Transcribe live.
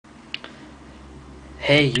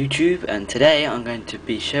Hey YouTube, and today I'm going to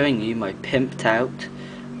be showing you my pimped out,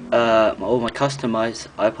 all my customized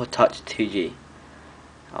iPod Touch 2G.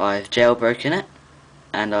 I've jailbroken it,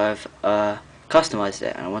 and I've customized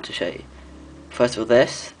it, and I want to show you. First of all,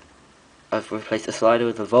 I've replaced the slider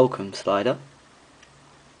with a Volcom slider,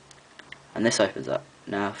 and this opens up.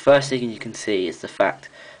 Now, first thing you can see is the fact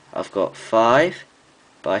I've got 5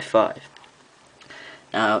 by 5.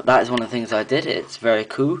 Now, that is one of the things I did. It's very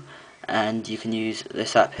cool. And you can use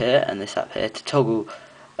this app here and this app here to toggle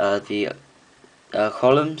the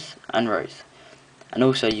columns and rows, and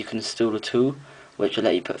also you can install a tool which will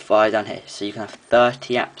let you put 5 down here, so you can have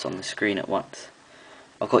 30 apps on the screen at once.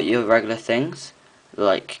 I've got your regular things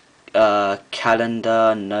like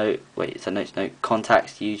calendar, notes,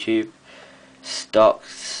 contacts, YouTube,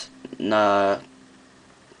 stocks,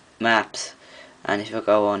 maps, and if I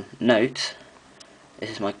go on notes, this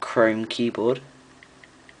is my Chrome keyboard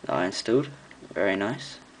that I installed. Very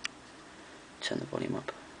nice. Turn the volume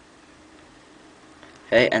up.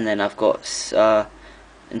 Okay, and then I've got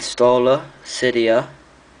installer, Cydia,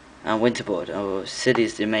 and Winterboard. Oh, Cydia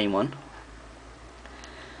is the main one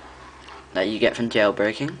that you get from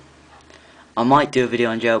jailbreaking. I might do a video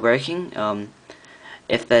on jailbreaking.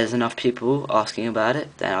 If there's enough people asking about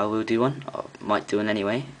it, then I will do one. I might do one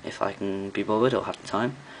anyway if I can be bothered or have the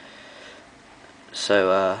time.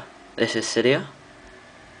 So this is Cydia.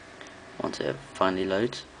 Once it finally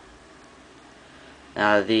loads.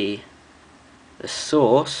 Now the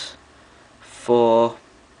source for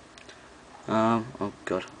oh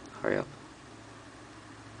god, hurry up.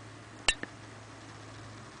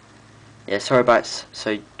 Yeah, sorry about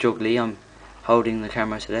so juggly. I'm holding the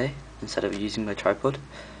camera today instead of using my tripod.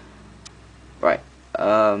 Right,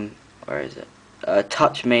 where is it?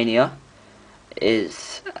 Touch Mania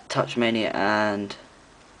and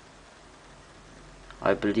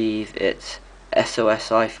I believe it's SOS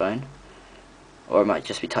iPhone, or it might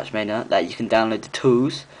just be Touch Mania, that you can download the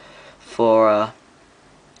tools for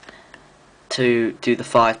to do the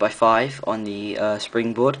 5 by 5 on the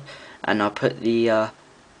springboard, and I'll put the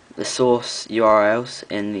source URLs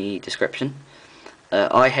in the description.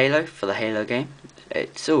 iHalo for the Halo game,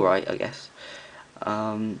 it's alright I guess.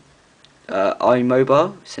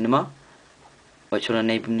 iMobile Cinema, which will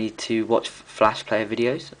enable me to watch Flash Player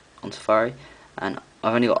videos on Safari, and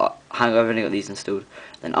I've only got these installed.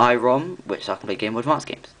 Then iROM, which I can play Game Boy Advance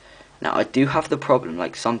games. Now I do have the problem,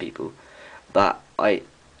 like some people, that I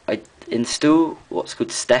install what's called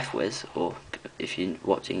StephWiz, or if you're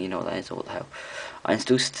watching you know what that is, or what the hell. I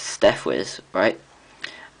install StephWiz, right?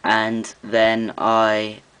 And then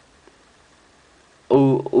all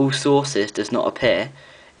sources does not appear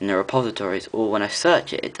in the repositories, or when I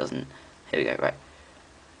search it, it doesn't. Here we go, right.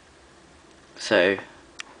 So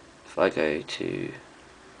if I go to,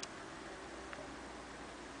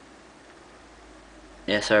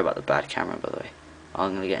 yeah, sorry about the bad camera by the way.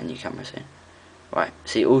 I'm gonna get a new camera soon. Right,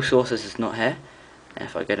 see, all sources is not here, and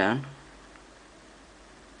if I go down,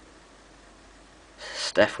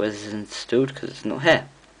 StephWiz is installed because it's not here.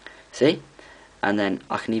 See, and then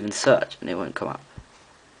I can even search and it won't come up.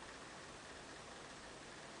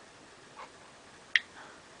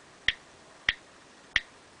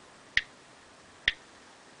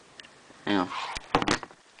 Hang on.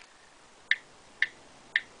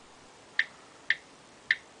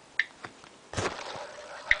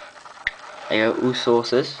 There you go, all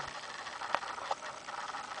sources.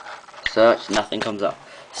 Search, nothing comes up.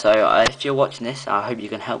 So if you're watching this, I hope you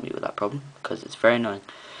can help me with that problem, because it's very annoying.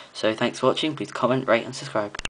 So thanks for watching, please comment, rate and subscribe.